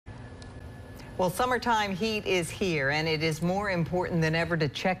Well, summertime heat is here, and it is more important than ever to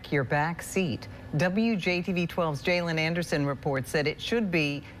check your back seat. WJTV 12's Jalen Anderson reports that it should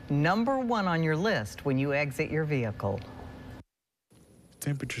be #1 on your list when you exit your vehicle.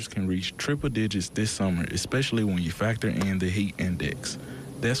 Temperatures can reach triple digits this summer, especially when you factor in the heat index.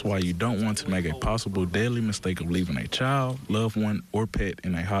 That's why you don't want to make a possible deadly mistake of leaving a child, loved one, or pet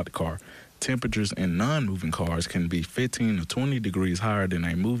in a hot car. Temperatures in non-moving cars can be 15 to 20 degrees higher than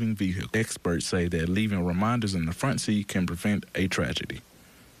a moving vehicle. Experts say that leaving reminders in the front seat can prevent a tragedy.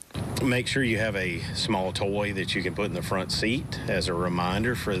 Make sure you have a small toy that you can put in the front seat as a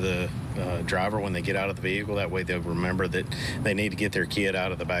reminder for the driver when they get out of the vehicle. That way they'll remember that they need to get their kid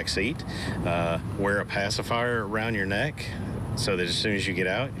out of the back seat. Wear a pacifier around your neck so that as soon as you get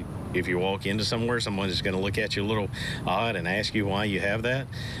out, if you walk into somewhere, someone's just going to look at you a little odd and ask you why you have that.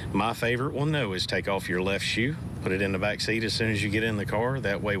 My favorite one, though, is take off your left shoe, put it in the back seat as soon as you get in the car.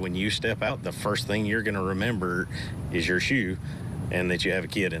 That way, when you step out, the first thing you're going to remember is your shoe and that you have a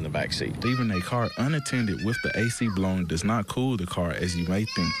kid in the back seat. Leaving a car unattended with the AC blown does not cool the car as you may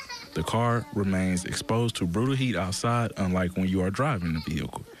think. The car remains exposed to brutal heat outside, unlike when you are driving the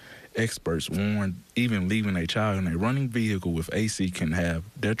vehicle. Experts warn even leaving a child in a running vehicle with AC can have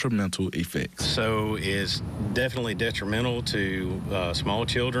detrimental effects. So it's definitely detrimental to small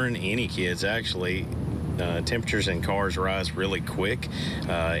children, any kids actually. Temperatures in cars rise really quick.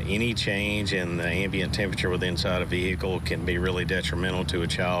 Any change in the ambient temperature within inside a vehicle can be really detrimental to a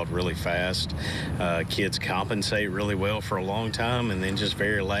child really fast. Kids compensate really well for a long time, and then just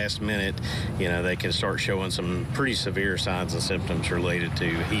very last minute, they can start showing some pretty severe signs and symptoms related to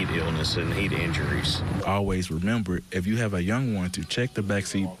heat illness and heat injuries. Always remember, if you have a young one, to check the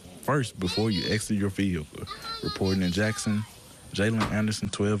backseat first before you exit your vehicle. Reporting in Jackson, Jalen Anderson,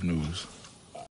 12 News.